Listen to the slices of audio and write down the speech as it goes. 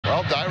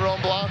Well,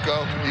 Dairon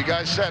Blanco, you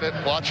guys said it.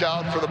 Watch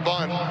out for the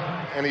bunt,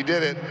 and he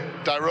did it.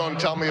 Dairon,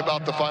 tell me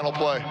about the final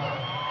play.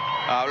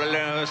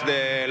 Háblenos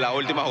de la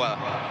última jugada.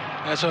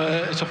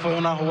 Eso fue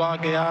una jugada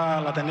que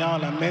ya la tenía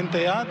en la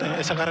mente ya.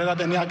 Esa carrera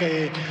tenía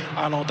que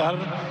anotar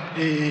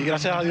y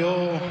gracias a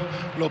Dios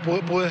lo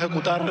pude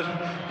ejecutar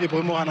y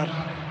pudimos ganar.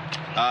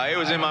 It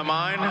was in my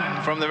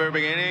mind from the very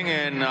beginning,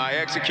 and I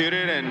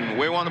executed, and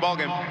we won the ball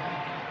game.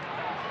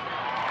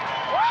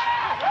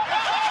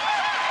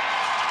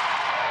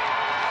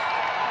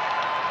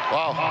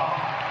 Wow.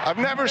 I've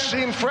never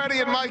seen Freddie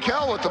and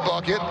Michael with the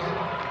bucket.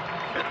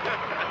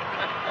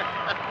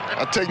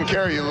 I'm taking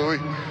care of you, Louis.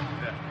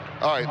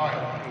 All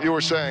right, you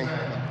were saying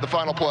the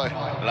final play.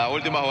 La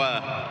última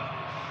jugada.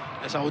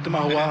 Esa última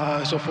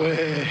jugada, eso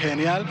fue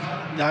genial,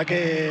 ya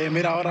que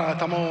mira, ahora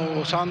estamos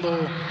gozando,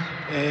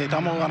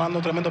 estamos ganando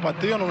un tremendo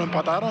partido, nos lo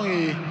empataron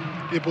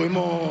y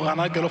pudimos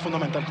ganar, que es lo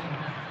fundamental.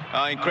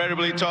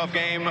 Incredibly tough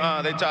game.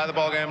 They tied the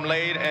ball game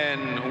late,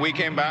 and we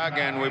came back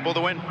and we pulled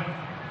the win.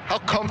 How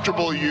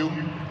comfortable are you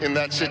in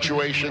that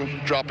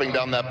situation, dropping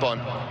down that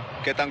bunt?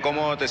 ¿Qué tan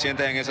cómodo te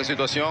sientes en esa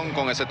situación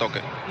con ese toque?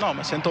 No,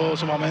 me siento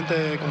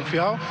sumamente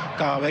confiado.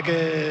 Cada vez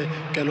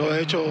que lo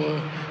he hecho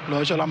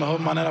de la mejor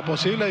manera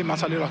posible y me han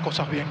salido las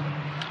cosas bien.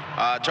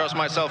 I trust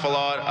myself a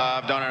lot.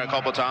 I've done it a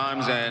couple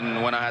times,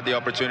 and when I had the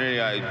opportunity,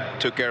 I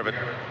took care of it.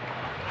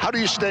 How do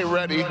you stay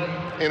ready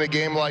in a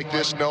game like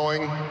this,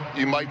 knowing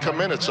you might come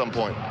in at some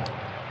point?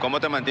 ¿Cómo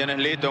te mantienes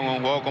listo en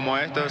un juego como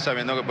este,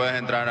 sabiendo que puedes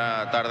entrar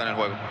tarde en el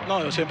juego?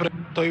 No, yo siempre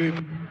estoy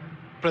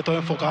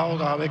enfocado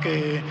cada vez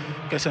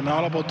que se me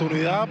da la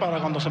oportunidad, para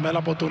cuando se me da la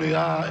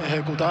oportunidad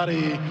ejecutar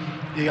y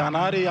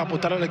ganar y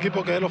apostar al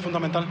equipo, que es lo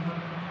fundamental.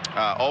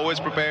 Always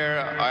prepare.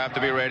 I have to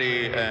be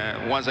ready.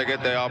 Once I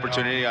get the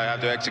opportunity, I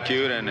have to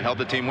execute and help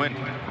the team win.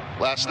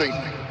 Last thing,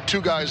 two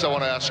guys I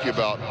want to ask you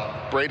about.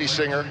 Brady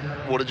Singer,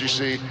 what did you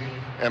see?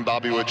 And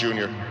Bobby Wood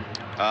Jr.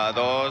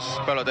 Dos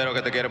peloteros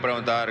que te quiero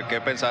preguntar.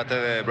 ¿Qué pensaste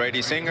de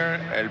Brady Singer,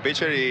 el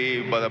pitcher,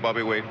 y de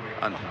Bobby Wade?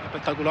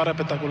 Espectacular,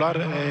 espectacular.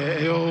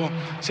 Ellos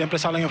siempre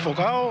salen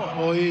enfocados.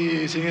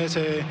 Hoy Singer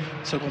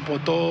se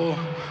comportó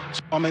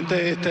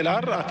sumamente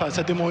estelar. Hasta el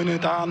séptimo inning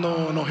estaba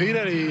dando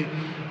no-hitter y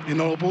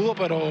no lo pudo,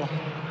 pero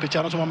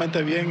picharon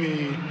sumamente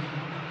bien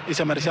y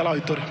se merecía la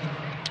victoria.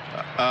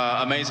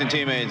 Amazing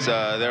teammates.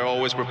 They're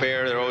always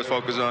prepared. They're always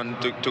focused on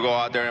to go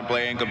out there and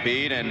play and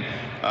compete. And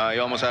he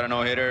almost had a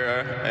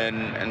no-hitter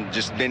and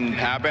just didn't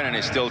happen. And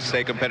he still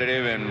stayed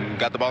competitive and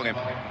got the ball game.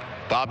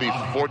 Bobby,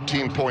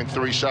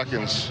 14.3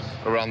 seconds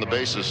around the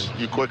bases.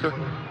 You quicker?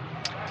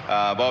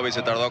 Bobby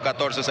se tardó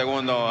 14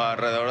 segundos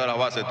alrededor de las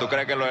bases. ¿Tú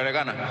crees que lo le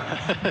gana?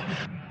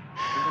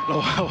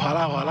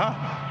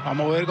 Ojalá.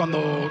 Vamos a ver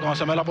cuando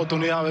se me dé la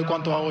oportunidad, a ver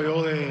cuánto hago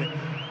yo de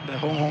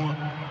home.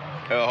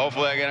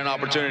 Hopefully I get an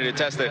opportunity to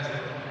test it.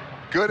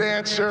 Good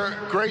answer.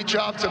 Great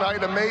job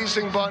tonight.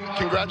 Amazing bunt.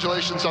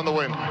 Congratulations on the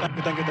win.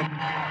 Thank you.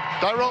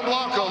 Dairon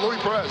Blanco, Luis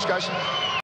Perez, guys.